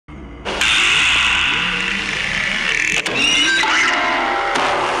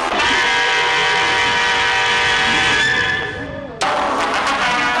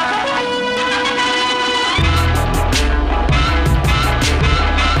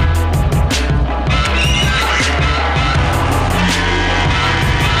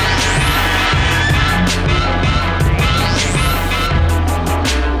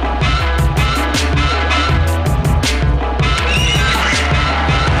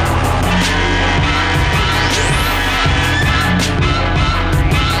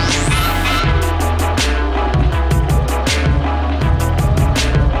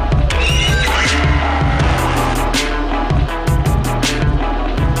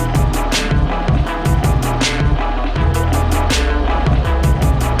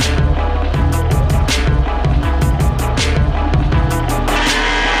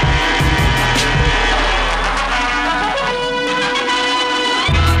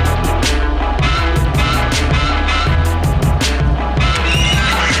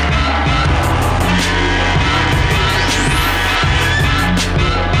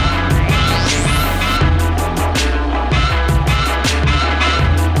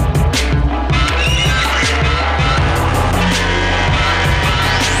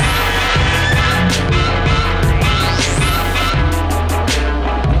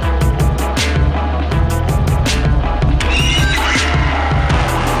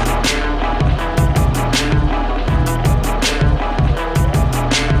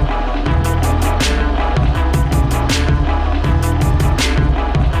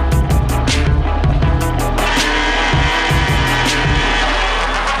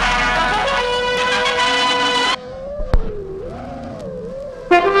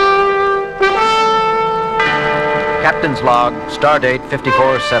Captain's log, stardate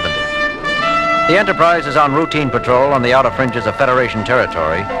 5470. The Enterprise is on routine patrol on the outer fringes of Federation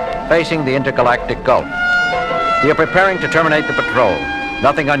territory, facing the intergalactic Gulf. We are preparing to terminate the patrol.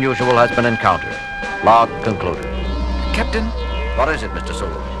 Nothing unusual has been encountered. Log concluded. Captain, What is it, Mr.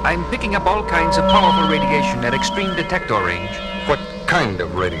 Sulu? I'm picking up all kinds of powerful radiation at extreme detector range. What kind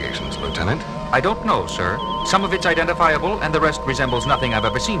of radiations, Lieutenant? I don't know, sir. Some of it's identifiable, and the rest resembles nothing I've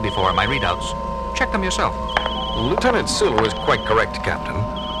ever seen before in my readouts. Check them yourself. Lieutenant Sulu is quite correct, Captain.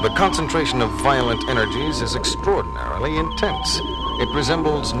 The concentration of violent energies is extraordinarily intense. It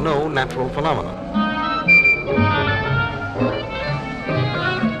resembles no natural phenomenon.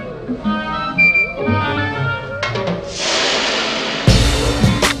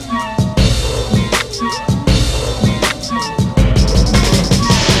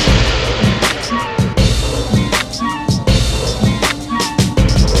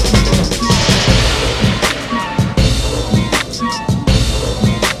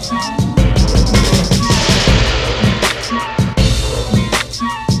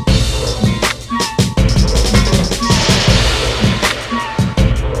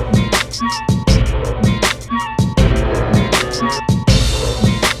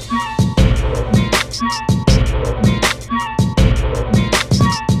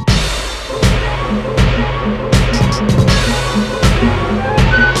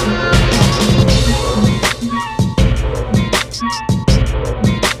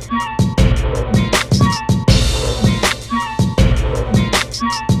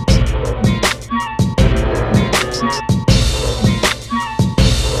 Thank you.